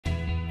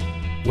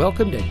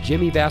Welcome to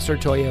Jimmy Vasser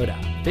Toyota,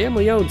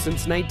 family owned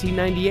since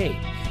 1998.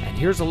 And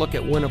here's a look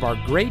at one of our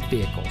great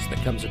vehicles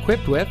that comes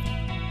equipped with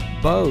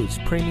Bose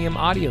premium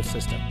audio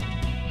system,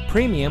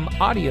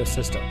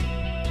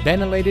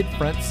 ventilated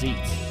front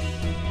seats,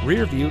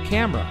 rear view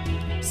camera,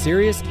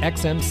 Sirius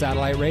XM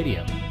satellite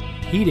radio,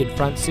 heated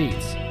front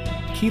seats,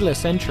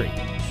 keyless entry,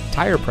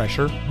 tire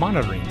pressure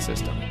monitoring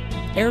system,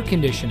 air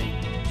conditioning,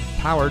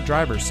 power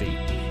driver's seat,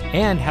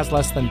 and has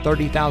less than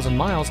 30,000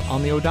 miles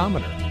on the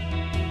odometer.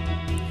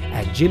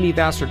 At Jimmy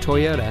Vasser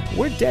Toyota,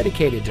 we're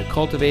dedicated to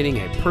cultivating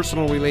a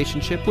personal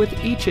relationship with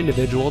each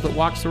individual that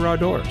walks through our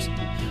doors.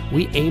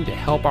 We aim to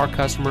help our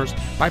customers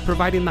by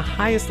providing the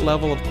highest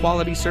level of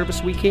quality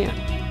service we can.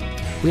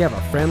 We have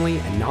a friendly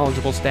and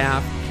knowledgeable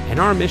staff, and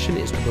our mission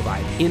is to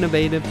provide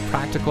innovative,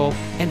 practical,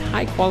 and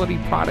high-quality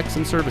products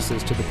and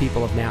services to the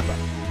people of Napa.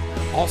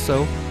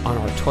 Also, on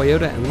our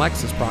Toyota and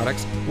Lexus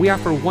products, we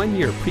offer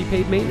 1-year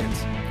prepaid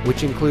maintenance,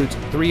 which includes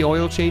 3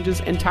 oil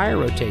changes and tire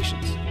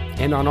rotations.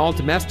 And on all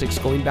domestics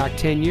going back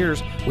 10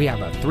 years, we have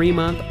a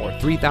 3-month or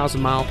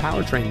 3,000-mile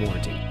powertrain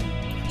warranty.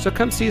 So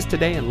come see us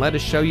today and let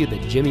us show you the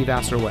Jimmy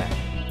Vasser way.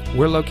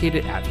 We're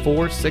located at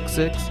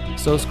 466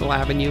 Soscol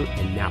Avenue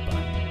in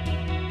Napa.